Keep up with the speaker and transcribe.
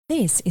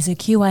This is a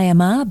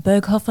QAMR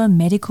Berghofer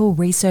Medical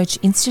Research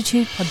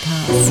Institute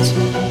podcast.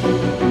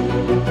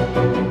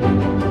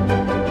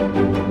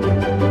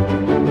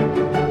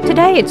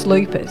 Today it's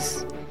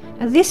lupus.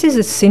 Now, this is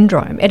a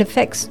syndrome. It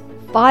affects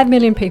 5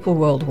 million people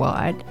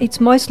worldwide.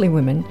 It's mostly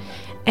women,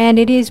 and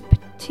it is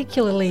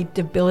particularly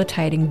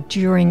debilitating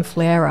during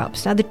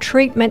flare-ups. Now, the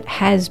treatment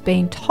has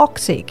been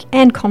toxic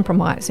and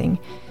compromising,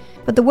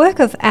 but the work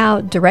of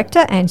our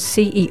director and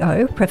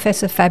CEO,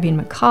 Professor Fabienne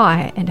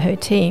Mackay, and her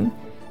team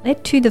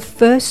led to the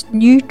first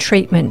new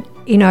treatment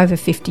in over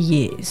 50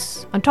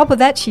 years. On top of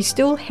that, she's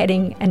still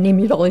heading an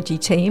immunology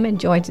team and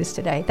joins us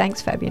today.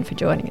 Thanks, Fabienne, for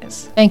joining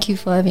us. Thank you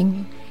for having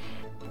me.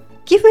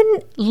 Given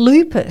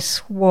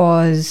lupus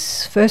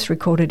was first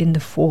recorded in the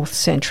 4th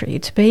century,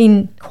 it's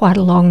been quite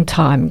a long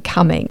time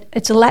coming.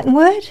 It's a Latin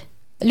word?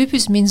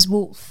 Lupus means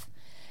wolf.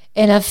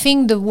 And I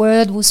think the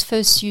word was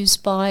first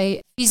used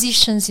by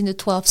physicians in the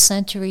 12th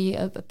century,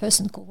 a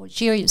person called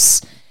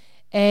Rogerius.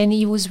 And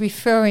he was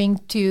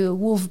referring to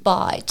wolf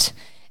bite,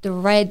 the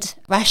red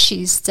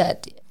rashes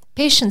that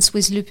patients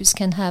with lupus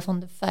can have on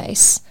the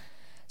face.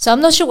 So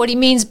I'm not sure what he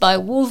means by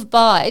wolf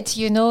bite.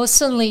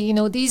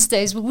 Suddenly, these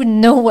days we wouldn't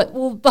know what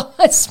wolf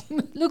bite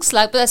looks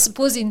like. But I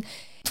suppose in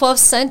 12th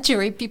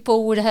century,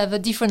 people would have a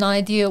different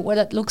idea what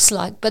that looks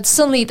like. But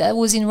suddenly that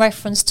was in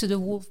reference to the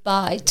wolf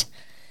bite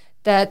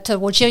that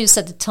Rogerius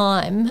at the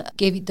time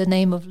gave it the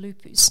name of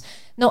lupus.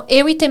 Now,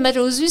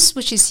 erythematosus,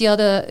 which is the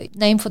other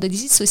name for the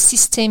disease, so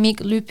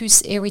systemic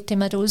lupus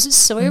erythematosus.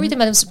 So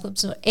erythematosus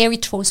comes from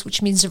erythros,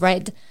 which means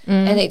red,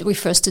 and it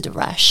refers to the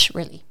rash,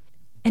 really.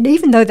 And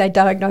even though they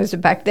diagnosed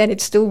it back then,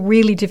 it's still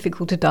really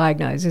difficult to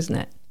diagnose, isn't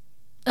it?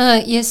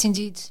 Yes,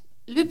 indeed.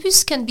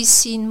 Lupus can be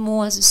seen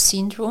more as a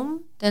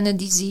syndrome than a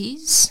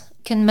disease.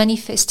 It can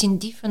manifest in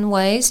different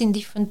ways in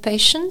different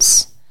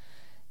patients.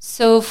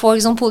 So, for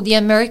example, the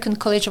American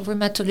College of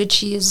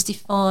Rheumatology has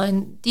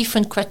defined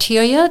different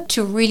criteria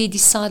to really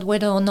decide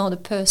whether or not a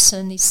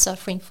person is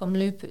suffering from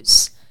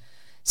lupus.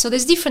 So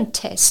there's different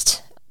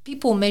tests.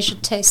 People measure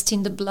tests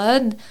in the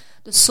blood,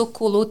 the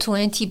so-called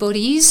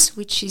autoantibodies,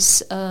 which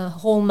is a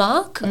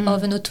hallmark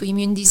of an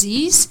autoimmune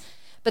disease.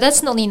 But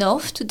that's not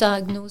enough to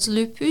diagnose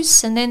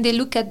lupus. And then they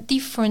look at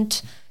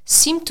different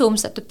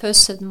symptoms that the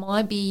person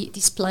might be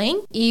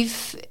displaying.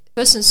 If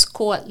person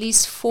score at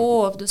least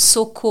 4 of the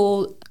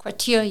so-called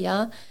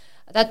criteria,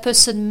 that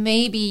person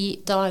may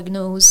be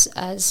diagnosed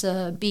as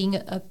being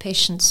a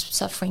patient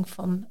suffering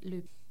from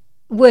lupus.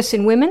 Worse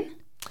in women?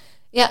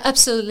 Yeah,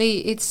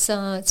 absolutely.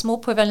 It's more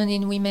prevalent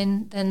in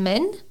women than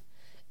men.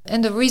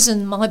 And the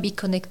reason might be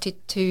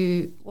connected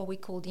to what we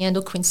call the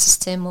endocrine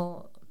system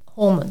or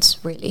hormones,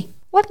 really.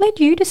 What led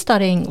you to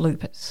studying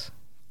lupus?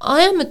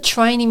 I am a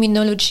trained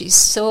immunologist,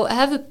 so I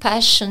have a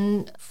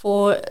passion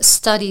for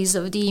studies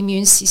of the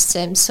immune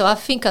system. So I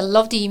think I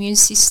love the immune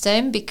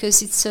system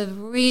because it's a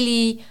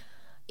really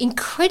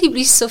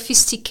incredibly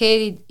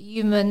sophisticated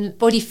human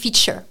body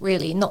feature,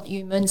 really, not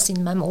humans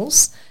in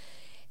mammals.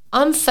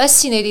 I'm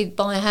fascinated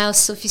by how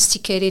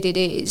sophisticated it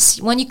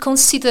is. When you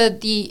consider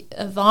the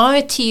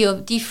variety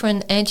of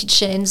different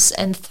antigens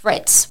and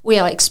threats we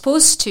are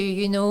exposed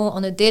to,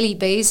 on a daily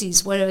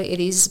basis, whether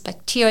it is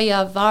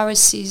bacteria,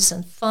 viruses,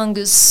 and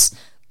fungus,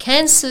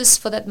 cancers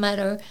for that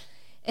matter,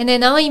 and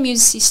then our immune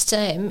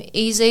system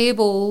is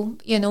able,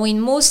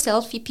 in most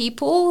healthy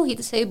people,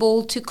 it's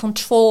able to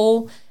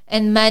control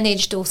and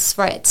manage those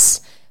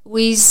threats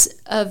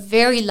with a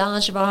very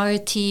large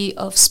variety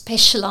of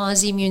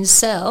specialized immune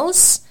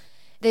cells.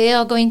 They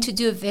are going to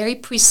do a very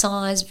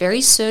precise,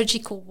 very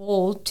surgical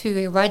role to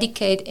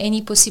eradicate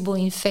any possible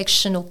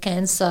infection or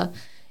cancer.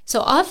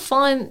 So I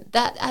find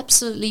that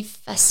absolutely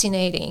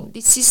fascinating.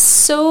 This is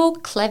so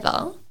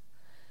clever.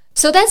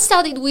 So that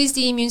started with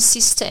the immune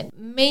system.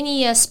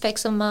 Many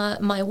aspects of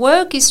my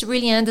work is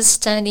really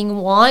understanding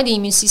why the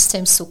immune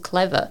system is so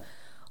clever.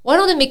 What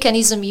are the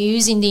mechanisms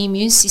used in the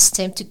immune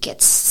system to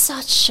get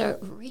such a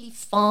really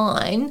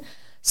fine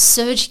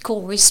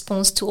surgical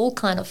response to all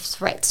kinds of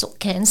threats or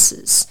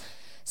cancers?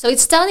 So it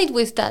started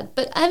with that.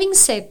 But having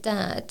said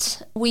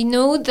that, we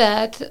know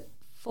that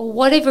for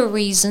whatever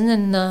reason,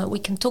 and we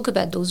can talk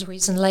about those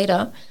reasons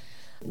later,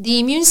 the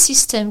immune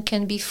system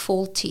can be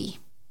faulty.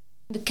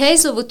 In the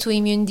case of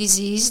autoimmune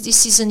disease,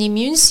 this is an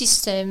immune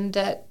system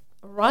that,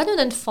 rather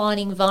than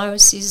fighting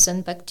viruses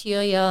and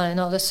bacteria and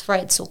other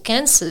threats or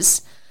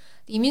cancers,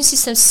 the immune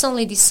system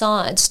suddenly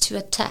decides to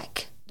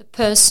attack the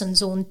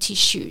person's own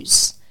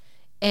tissues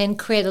and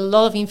create a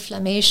lot of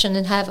inflammation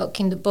and havoc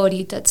in the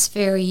body that's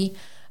very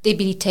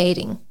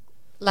debilitating,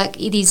 like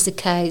it is the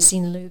case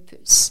in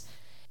lupus.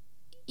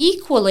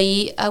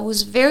 Equally, I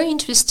was very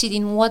interested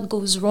in what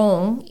goes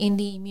wrong in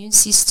the immune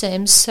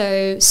system,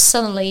 so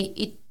suddenly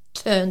it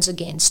turns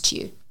against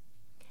you.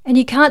 And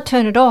you can't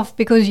turn it off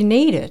because you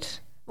need it.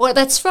 Well,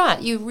 that's right.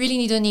 You really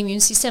need an immune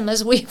system,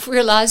 as we've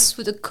realized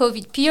with the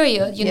COVID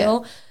period, you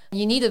know.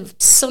 You need a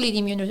solid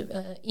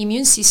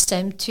immune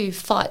system to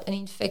fight an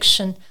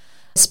infection,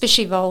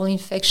 especially viral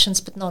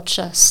infections, but not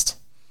just.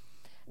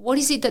 what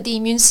is it that the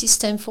immune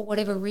system, for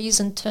whatever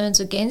reason,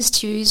 turns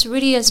against you, is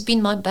really has been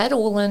my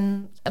battle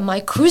and my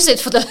crusade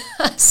for the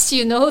last,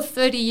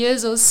 30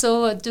 years or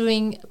so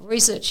doing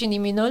research in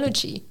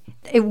immunology.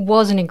 It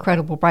was an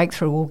incredible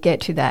breakthrough. We'll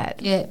get to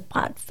that. Yeah.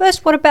 But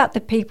first, what about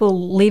the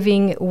people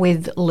living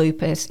with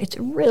lupus? It's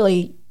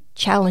really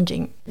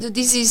challenging. The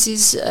disease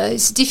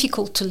is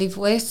difficult to live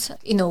with,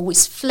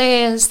 with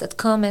flares that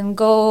come and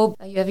go.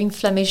 You have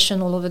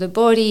inflammation all over the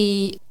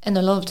body, and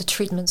a lot of the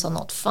treatments are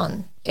not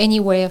fun.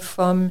 Anywhere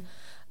from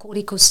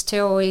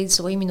corticosteroids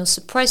or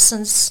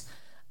immunosuppressants,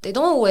 they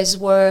don't always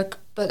work,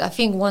 but I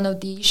think one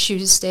of the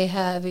issues they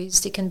have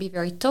is they can be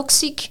very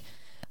toxic,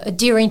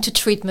 adhering to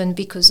treatment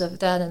because of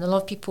that, and a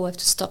lot of people have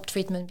to stop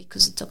treatment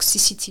because the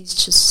toxicity is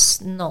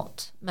just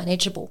not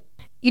manageable.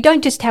 You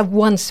don't just have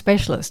one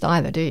specialist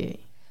either, do you?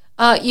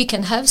 You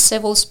can have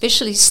several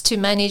specialists to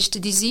manage the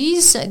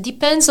disease. It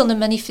depends on the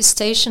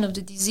manifestation of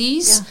the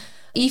disease. Yeah.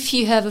 If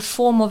you have a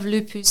form of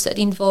lupus that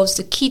involves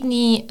the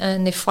kidney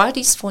and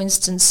nephritis, for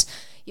instance,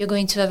 you're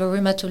going to have a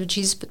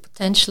rheumatologist, but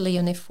potentially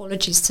a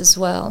nephrologist as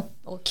well,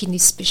 or kidney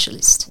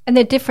specialist. And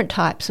there are different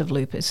types of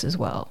lupus as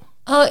well.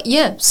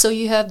 Yeah, so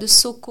you have the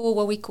so-called,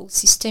 what we call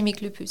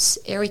systemic lupus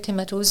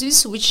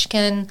erythematosus, which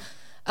can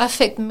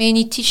affect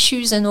many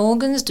tissues and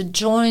organs, the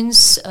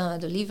joints,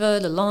 the liver,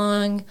 the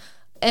lung,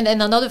 and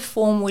then another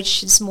form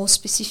which is more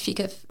specific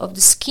of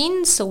the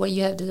skin, so where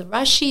you have the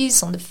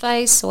rashes on the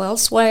face or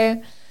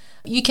elsewhere.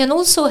 You can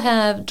also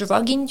have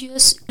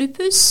drug-induced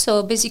lupus,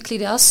 so basically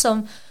there are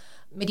some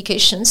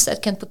medications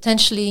that can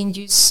potentially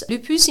induce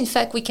lupus. In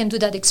fact, we can do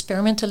that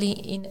experimentally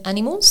in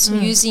animals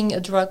using a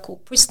drug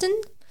called Pristin.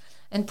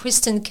 And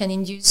Pristin can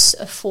induce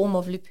a form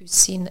of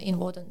lupus in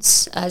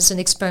rodents as an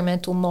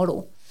experimental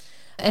model.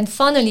 And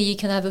finally, you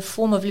can have a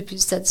form of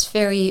lupus that's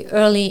very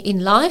early in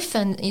life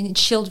and in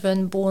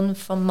children born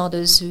from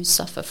mothers who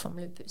suffer from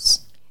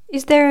lupus.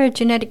 Is there a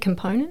genetic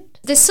component?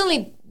 There's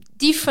certainly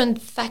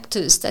different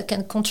factors that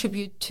can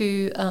contribute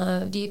to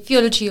the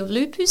etiology of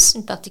lupus,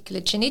 in particular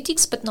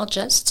genetics, but not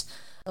just.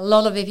 A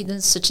lot of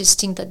evidence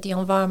suggesting that the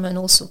environment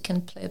also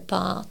can play a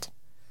part.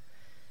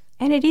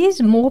 And it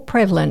is more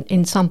prevalent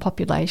in some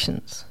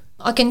populations.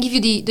 I can give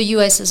you the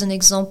US as an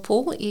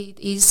example. It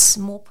is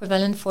more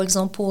prevalent, for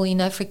example,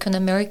 in African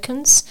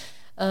Americans,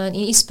 in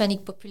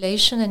Hispanic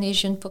population and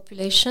Asian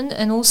population,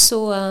 and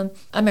also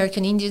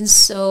American Indians,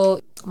 so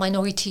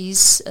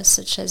minorities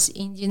such as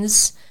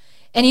Indians.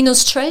 And in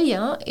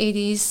Australia, it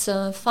is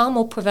far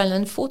more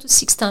prevalent, 4 to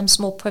 6 times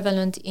more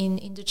prevalent in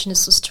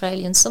Indigenous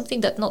Australians,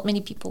 something that not many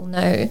people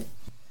know.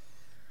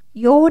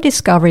 Your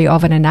discovery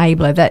of an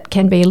enabler that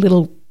can be a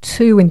little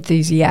too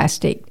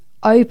enthusiastic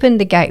opened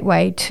the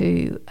gateway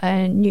to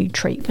a new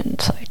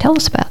treatment. So tell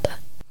us about that.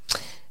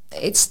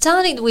 It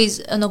started with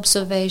an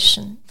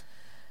observation.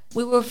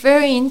 We were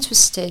very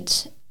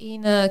interested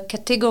in a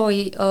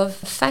category of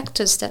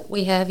factors that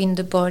we have in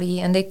the body,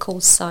 and they're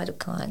called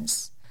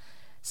cytokines.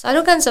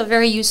 Cytokines are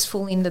very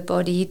useful in the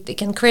body. They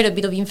can create a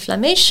bit of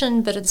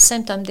inflammation, but at the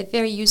same time, they're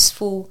very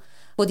useful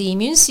for the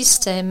immune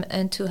system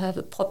and to have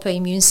a proper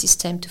immune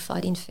system to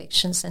fight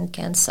infections and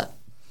cancer.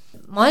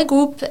 My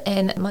group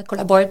and my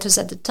collaborators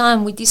at the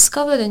time, we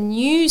discovered a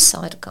new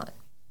cytokine,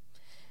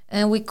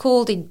 and we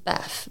called it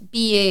BAFF,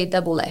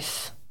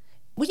 BAFF.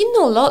 We didn't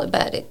know a lot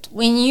about it.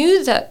 We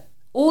knew that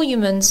all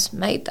humans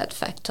made that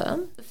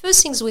factor. The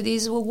first things we did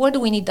is, well, what do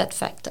we need that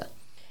factor?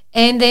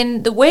 And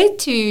then the way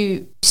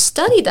to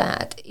study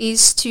that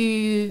is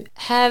to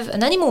have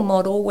an animal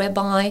model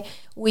whereby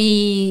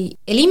we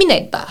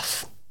eliminate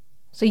BAFF.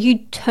 So you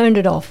turned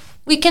it off?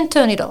 We can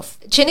turn it off.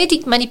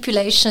 Genetic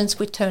manipulations,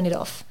 we turn it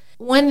off.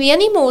 When the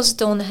animals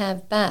don't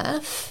have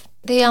BAFF,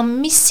 they are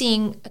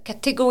missing a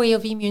category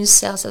of immune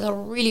cells that are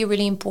really,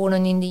 really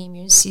important in the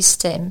immune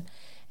system.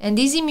 And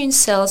these immune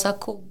cells are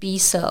called B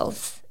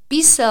cells.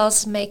 B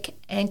cells make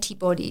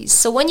antibodies.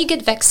 So when you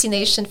get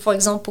vaccination, for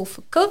example,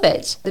 for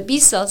COVID, the B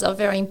cells are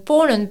very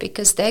important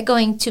because they're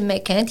going to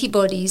make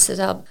antibodies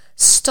that are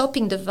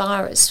stopping the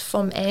virus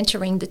from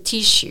entering the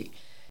tissue.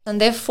 And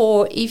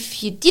therefore,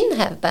 if you didn't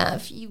have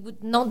BAFF, you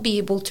would not be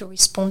able to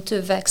respond to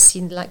a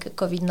vaccine like a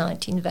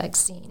COVID-19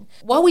 vaccine.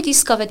 What we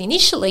discovered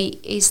initially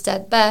is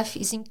that BAFF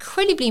is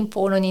incredibly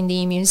important in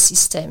the immune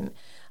system.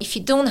 If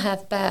you don't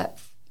have BAFF,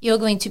 you're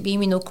going to be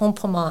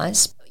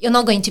immunocompromised. You're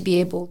not going to be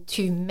able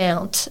to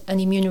mount an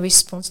immune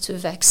response to a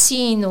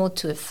vaccine or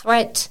to a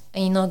threat,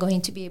 and you're not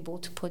going to be able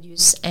to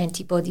produce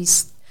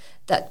antibodies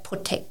that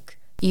protect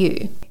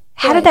you.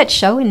 How did that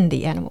show in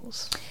the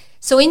animals?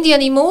 So in the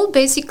animal,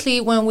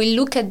 basically, when we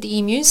look at the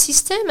immune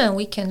system, and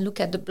we can look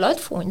at the blood,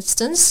 for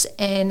instance,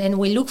 and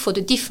we look for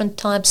the different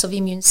types of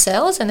immune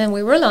cells, and then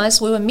we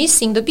realized we were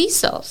missing the B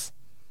cells.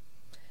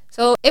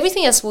 So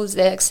everything else was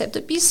there except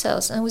the B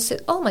cells. And we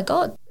said, oh my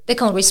God, they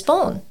can't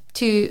respond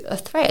to a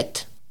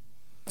threat.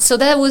 So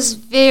that was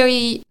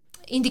very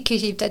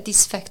indicative that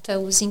this factor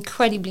was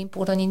incredibly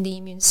important in the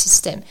immune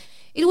system.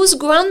 It was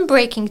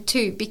groundbreaking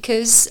too,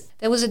 because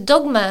there was a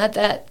dogma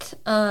that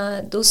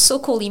those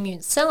so-called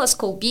immune cells,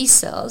 called B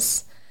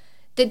cells,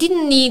 they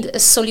didn't need a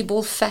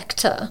soluble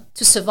factor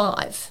to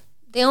survive.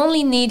 They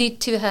only needed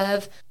to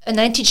have an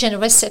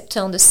antigen receptor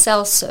on the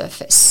cell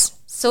surface.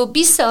 So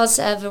B cells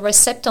have a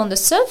receptor on the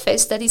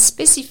surface that is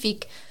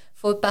specific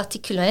for a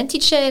particular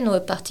antigen or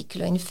a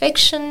particular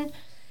infection.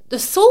 The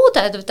thought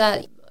out of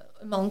that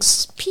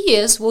amongst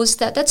peers was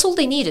that that's all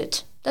they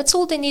needed. That's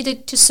all they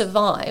needed to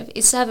survive,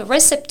 is to have a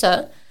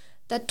receptor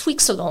that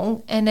tweaks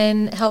along and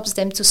then helps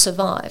them to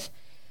survive.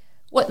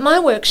 What my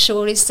work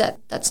showed is that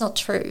that's not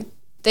true.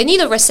 They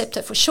need a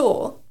receptor for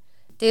sure.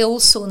 They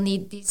also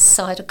need this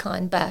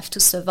cytokine BAF to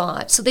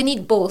survive. So they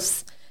need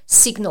both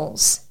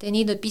signals. They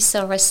need a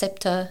B-cell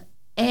receptor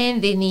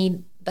and they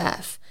need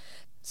BAF.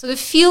 So the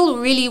field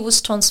really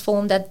was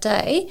transformed that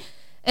day,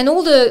 and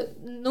all the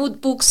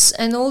notebooks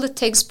and all the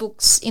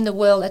textbooks in the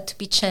world had to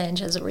be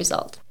changed as a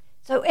result.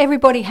 So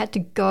everybody had to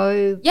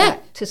go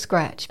back to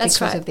scratch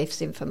because of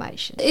this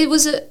information. It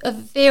was a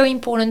very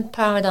important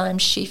paradigm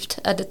shift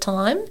at the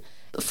time.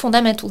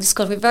 Fundamental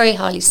discovery, very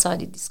highly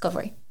cited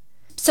discovery.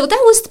 So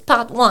that was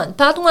part one.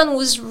 Part one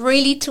was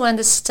really to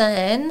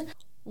understand,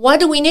 why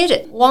do we need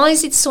it? Why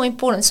is it so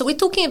important? So we're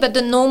talking about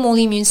the normal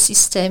immune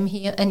system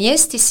here. And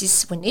yes,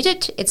 we need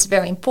it. It's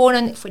very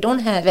important. If we don't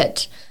have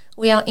it,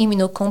 we are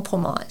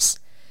immunocompromised.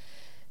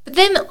 But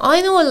then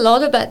I know a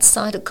lot about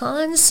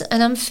cytokines,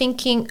 and I'm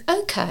thinking,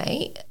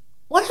 okay,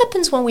 what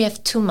happens when we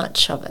have too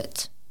much of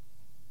it?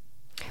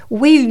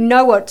 We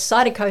know what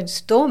cytokine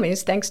storm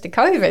is thanks to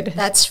COVID.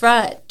 That's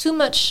right. Too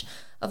much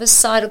of a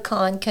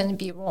cytokine can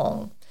be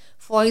wrong.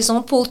 For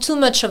example, too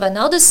much of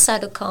another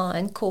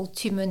cytokine called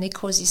tumor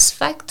necrosis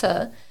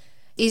factor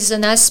is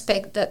an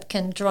aspect that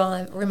can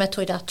drive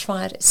rheumatoid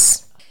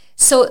arthritis.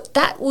 So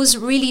that was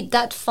really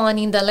that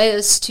finding that led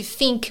us to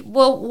think,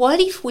 well, what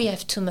if we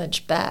have too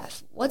much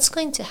BAF? What's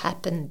going to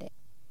happen there?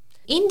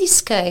 In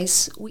this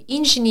case, we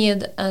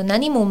engineered an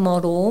animal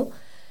model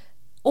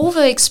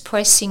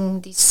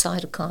overexpressing this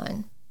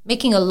cytokine,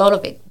 making a lot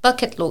of it,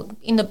 bucket load,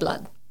 in the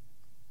blood.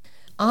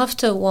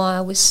 After a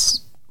while,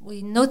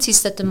 we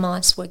noticed that the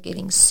mice were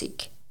getting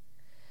sick.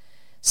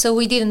 So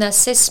we did an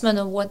assessment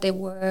of what they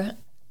were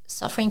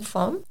suffering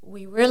from.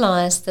 We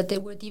realized that they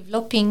were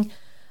developing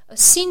a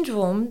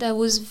syndrome that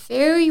was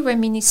very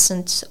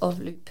reminiscent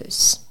of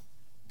lupus.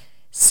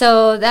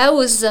 So that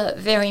was a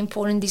very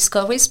important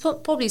discovery. It's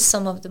probably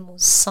some of the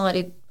most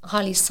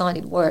highly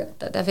cited work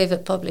that I've ever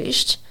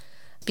published.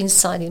 It's been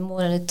cited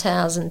more than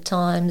 1,000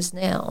 times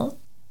now.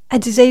 A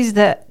disease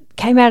that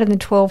came out in the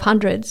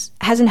 1200s,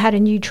 hasn't had a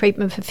new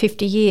treatment for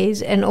 50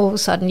 years, and all of a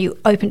sudden you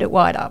opened it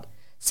wide up.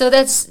 So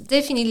that's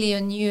definitely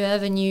a new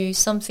avenue,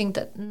 something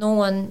that no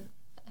one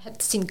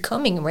had seen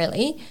coming,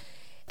 really.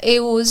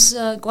 It was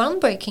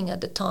groundbreaking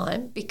at the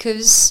time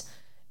because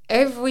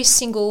every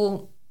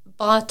single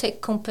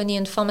biotech company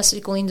and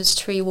pharmaceutical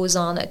industry was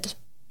on it,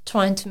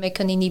 trying to make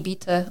an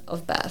inhibitor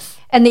of BAF.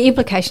 And the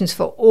implications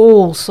for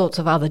all sorts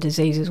of other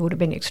diseases would have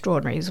been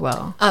extraordinary as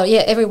well. Oh, yeah,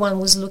 everyone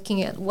was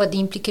looking at what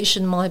the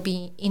implication might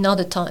be in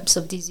other types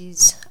of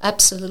disease.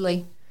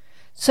 Absolutely.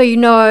 So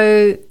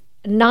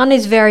none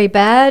is very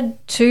bad,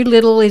 too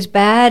little is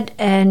bad,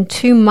 and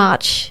too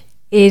much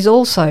is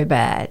also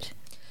bad.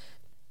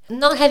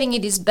 Not having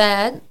it is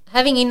bad,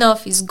 having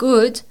enough is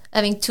good,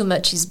 having too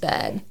much is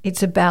bad.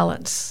 It's a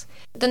balance.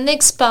 The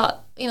next part,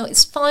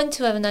 it's fine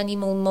to have an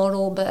animal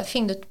model, but I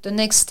think that the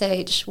next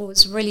stage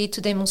was really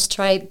to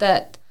demonstrate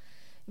that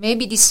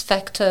maybe this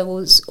factor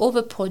was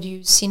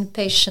overproduced in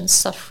patients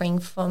suffering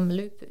from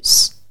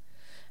lupus.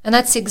 And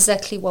that's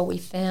exactly what we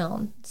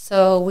found.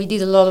 So we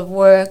did a lot of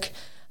work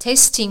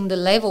testing the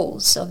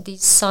levels of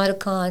these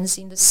cytokines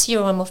in the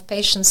serum of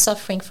patients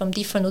suffering from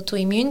different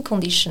autoimmune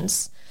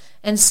conditions.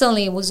 And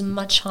suddenly it was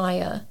much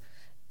higher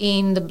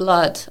in the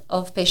blood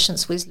of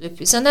patients with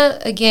lupus. And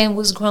that, again,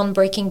 was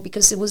groundbreaking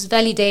because it was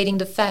validating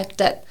the fact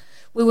that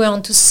we were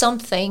onto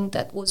something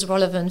that was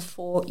relevant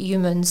for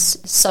humans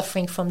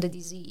suffering from the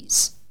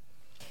disease.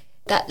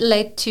 That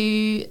led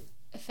to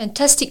a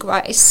fantastic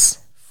race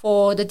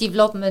for the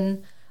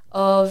development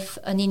of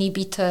an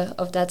inhibitor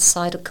of that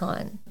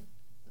cytokine.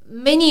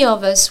 Many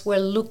of us were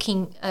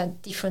looking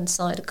at different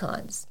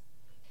cytokines.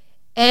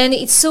 And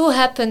it so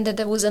happened that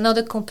there was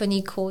another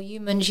company called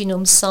Human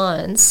Genome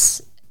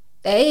Science.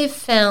 They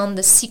found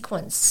the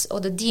sequence or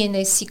the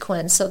DNA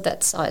sequence of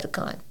that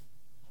cytokine.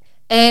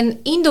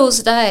 And in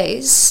those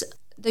days,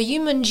 the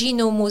human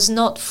genome was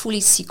not fully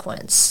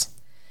sequenced.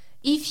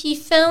 If he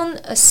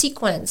found a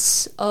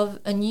sequence of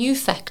a new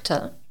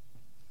factor,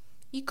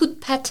 he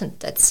could patent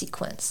that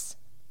sequence.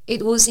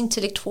 It was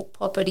intellectual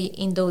property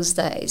in those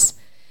days.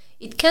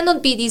 It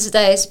cannot be these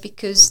days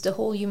because the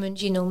whole human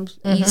genome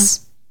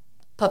is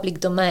public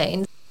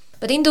domain.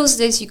 But in those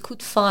days, you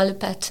could file a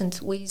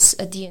patent with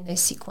a DNA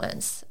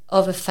sequence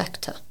of a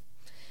factor.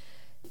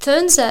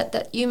 Turns out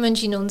that Human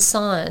Genome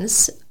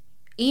Science,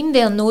 in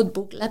their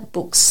notebook, lab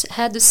books,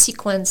 had the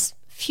sequence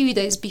a few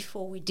days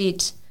before we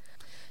did.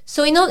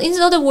 So in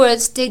other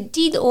words, they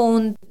did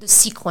own the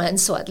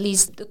sequence, or at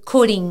least the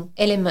coding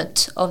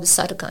element of the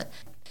cytokine,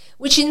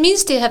 which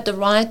means they have the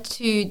right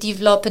to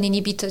develop an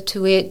inhibitor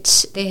to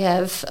it. They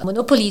have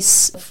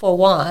monopolies for a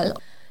while.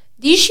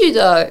 The issue,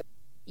 though,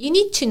 you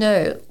need to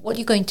know what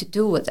you're going to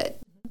do with it.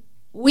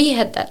 we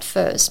had that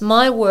first.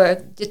 My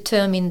work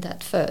determined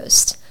that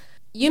first.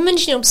 Human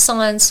Genome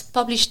Science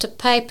published a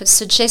paper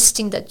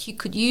suggesting that you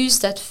could use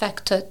that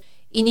factor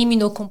in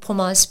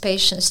immunocompromised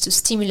patients to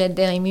stimulate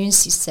their immune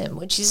system,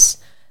 which is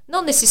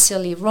not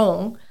necessarily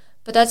wrong,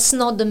 but that's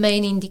not the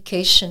main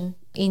indication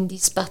in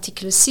this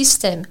particular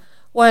system.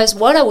 Whereas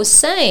what I was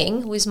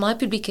saying with my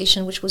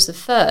publication, which was the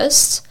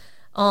first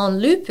on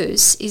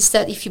lupus, is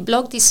that if you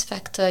block this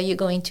factor, you're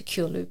going to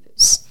cure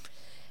lupus.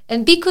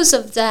 And because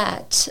of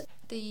that,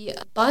 the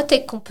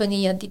biotech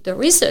company I did the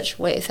research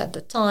with at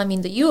the time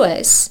in the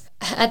US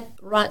had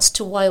rights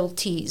to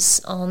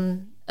royalties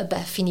on a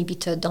BAFF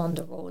inhibitor down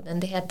the road,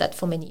 and they had that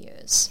for many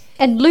years.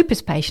 And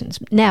lupus patients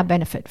now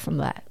benefit from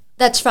that.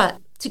 That's right.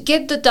 To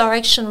get the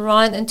direction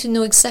right and to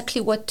know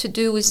exactly what to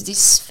do with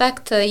this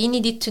factor, you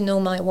needed to know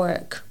my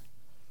work.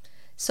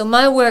 So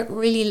my work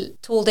really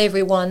told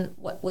everyone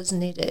what was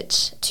needed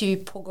to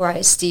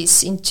progress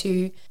this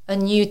into a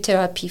new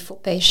therapy for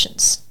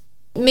patients.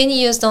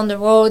 Many years down the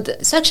road,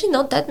 it's actually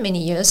not that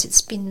many years,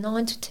 it's been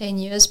 9 to 10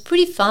 years,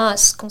 pretty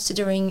fast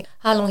considering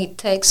how long it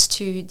takes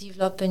to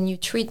develop a new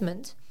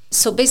treatment.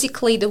 So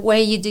basically the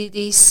way you do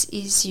this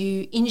is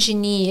you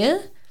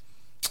engineer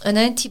an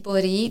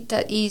antibody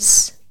that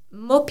is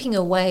mopping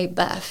away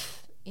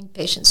BAFF in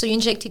patients. So you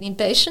inject it in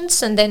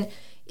patients and then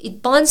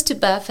it binds to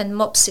BAFF and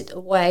mops it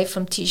away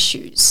from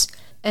tissues.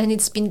 And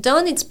it's been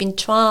done, it's been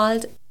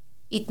trialed,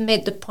 it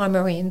met the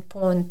primary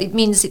endpoint. It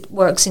means it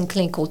works in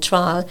clinical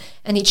trial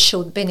and it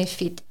showed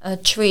benefit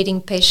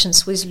treating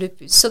patients with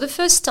lupus. So the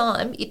first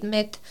time it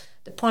met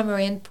the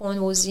primary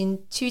endpoint was in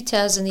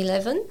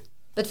 2011.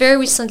 But very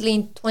recently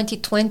in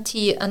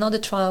 2020, another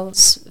trial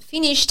was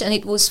finished and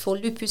it was for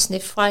lupus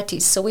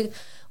nephritis. So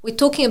we're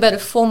talking about a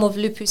form of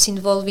lupus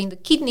involving the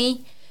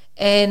kidney,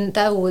 and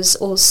that was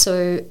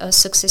also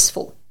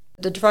successful.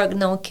 The drug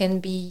now can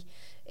be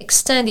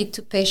extended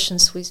to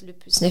patients with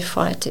lupus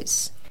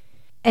nephritis.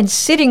 And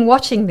sitting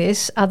watching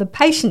this are the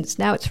patients.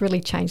 Now it's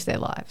really changed their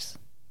lives.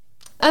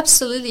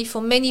 Absolutely.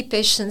 For many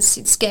patients,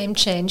 it's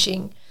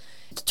game-changing.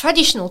 The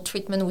traditional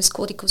treatment with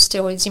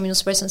corticosteroids,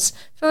 immunosuppressants,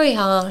 very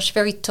harsh,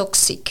 very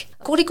toxic.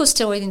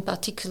 Corticosteroid in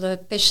particular,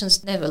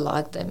 patients never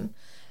like them.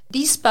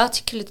 This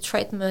particular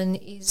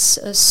treatment is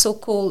a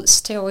so-called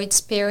steroid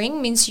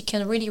sparing, means you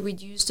can really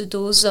reduce the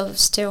dose of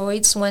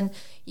steroids when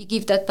you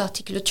give that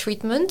particular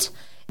treatment.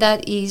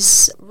 That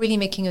is really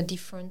making a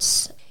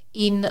difference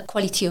in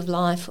quality of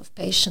life of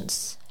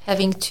patients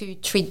having to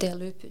treat their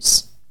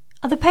lupus.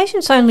 Are the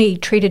patients only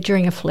treated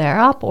during a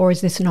flare-up, or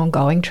is this an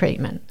ongoing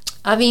treatment?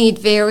 I mean, it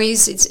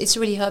varies. It's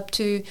really up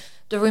to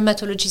the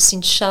rheumatologist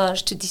in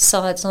charge to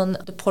decide on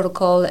the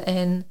protocol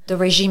and the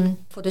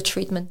regime for the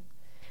treatment.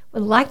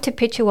 I'd like to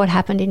picture what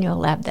happened in your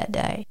lab that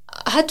day.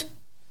 I had to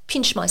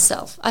pinch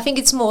myself. I think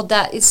it's more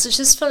that. It's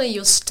just funny,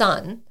 you're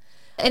stunned.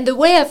 And the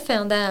way I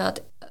found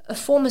out, a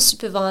former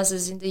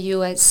supervisor in the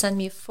US sent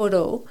me a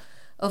photo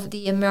of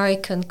the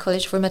American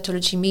College of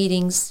Rheumatology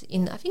meetings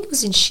I think it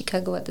was in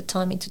Chicago at the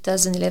time in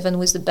 2011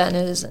 with the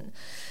banners.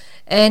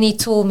 And he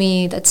told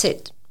me, that's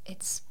it.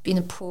 It's been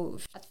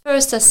approved. At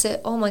first I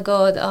said, oh my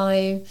God,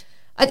 I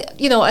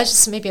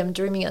just, maybe I'm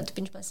dreaming out to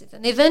pinch myself.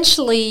 And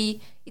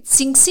eventually it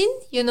sinks in,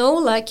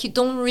 like you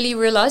don't really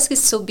realize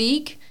it's so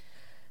big.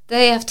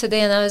 Day after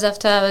day and hours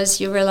after hours,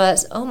 you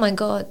realize, oh my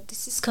God,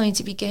 this is going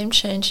to be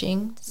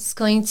game-changing. This is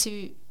going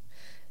to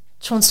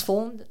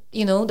transform,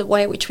 the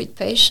way we treat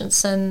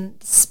patients. And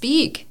it's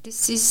big.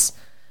 This is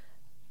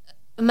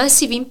a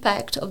massive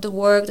impact of the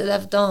work that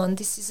I've done.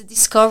 This is a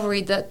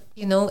discovery that,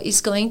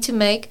 is going to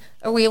make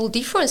a real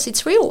difference.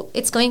 It's real.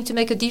 It's going to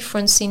make a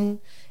difference in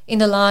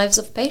the lives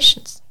of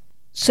patients.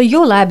 So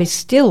your lab is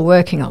still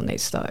working on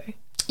this, though?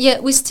 Yeah,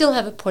 we still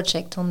have a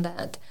project on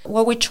that.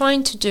 What we're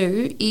trying to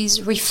do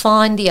is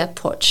refine the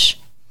approach.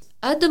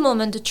 At the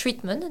moment, the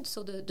treatment,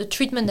 so the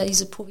treatment that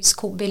is approved is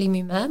called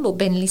belimumab or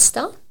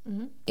Benlysta.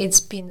 Mm-hmm. It's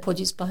been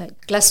produced by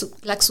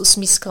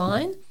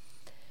GlaxoSmithKline.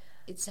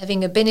 It's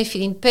having a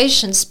benefit in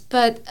patients,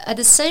 but at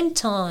the same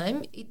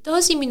time, it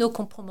does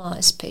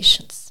immunocompromise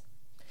patients.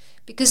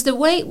 Because the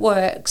way it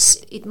works,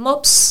 it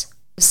mops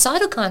the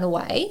cytokine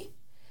away,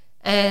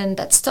 and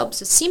that stops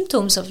the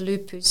symptoms of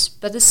lupus,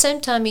 but at the same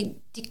time, it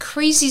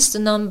decreases the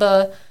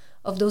number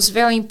of those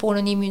very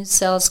important immune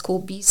cells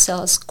called B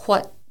cells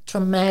quite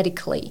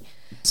dramatically.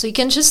 So you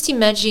can just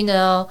imagine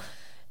how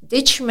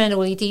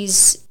detrimental it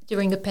is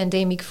during a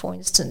pandemic, for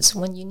instance,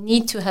 when you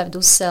need to have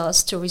those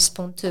cells to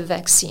respond to a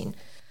vaccine.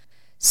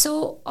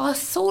 So I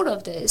thought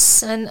of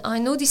this, and I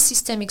know this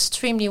system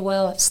extremely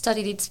well. I've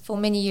studied it for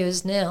many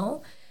years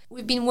now.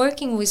 We've been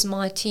working with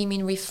my team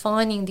in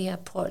refining the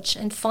approach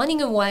and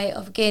finding a way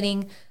of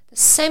getting the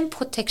same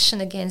protection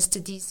against the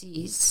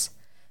disease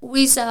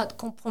without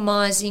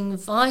compromising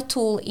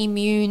vital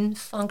immune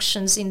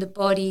functions in the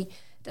body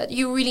that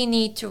you really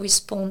need to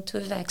respond to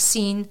a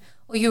vaccine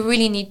or you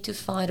really need to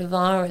fight a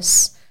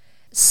virus.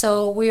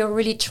 So we are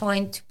really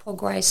trying to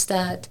progress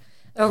that.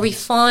 A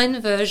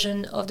refined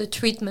version of the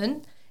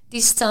treatment,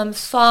 this time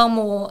far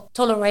more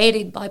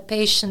tolerated by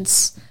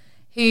patients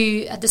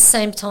who at the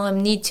same time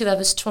need to have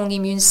a strong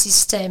immune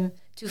system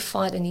to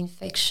fight an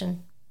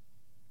infection.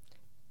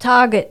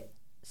 target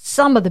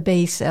some of the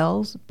B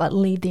cells but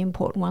leave the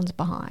important ones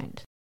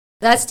behind.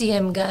 That's the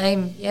end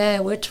game. Yeah,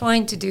 we're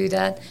trying to do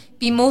that.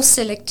 Be more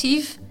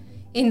selective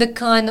in the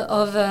kind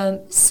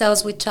of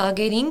cells we're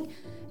targeting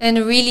and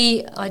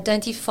really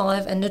identify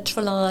and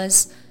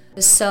neutralize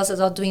the cells that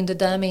are doing the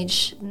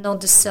damage,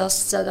 not the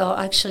cells that are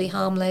actually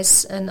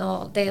harmless and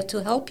are there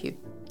to help you.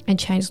 And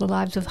change the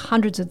lives of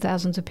hundreds of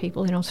thousands of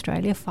people in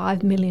Australia,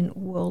 5 million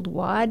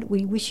worldwide.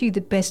 We wish you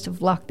the best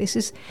of luck. This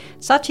is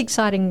such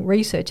exciting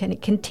research and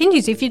it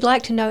continues. If you'd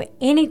like to know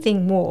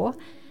anything more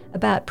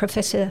about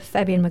Professor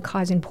Fabienne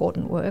Mackay's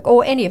important work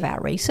or any of our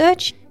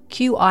research,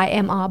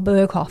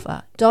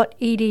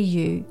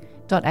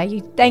 qimrberghofer.edu.au.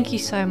 Thank you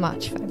so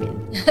much,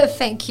 Fabienne.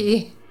 Thank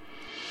you.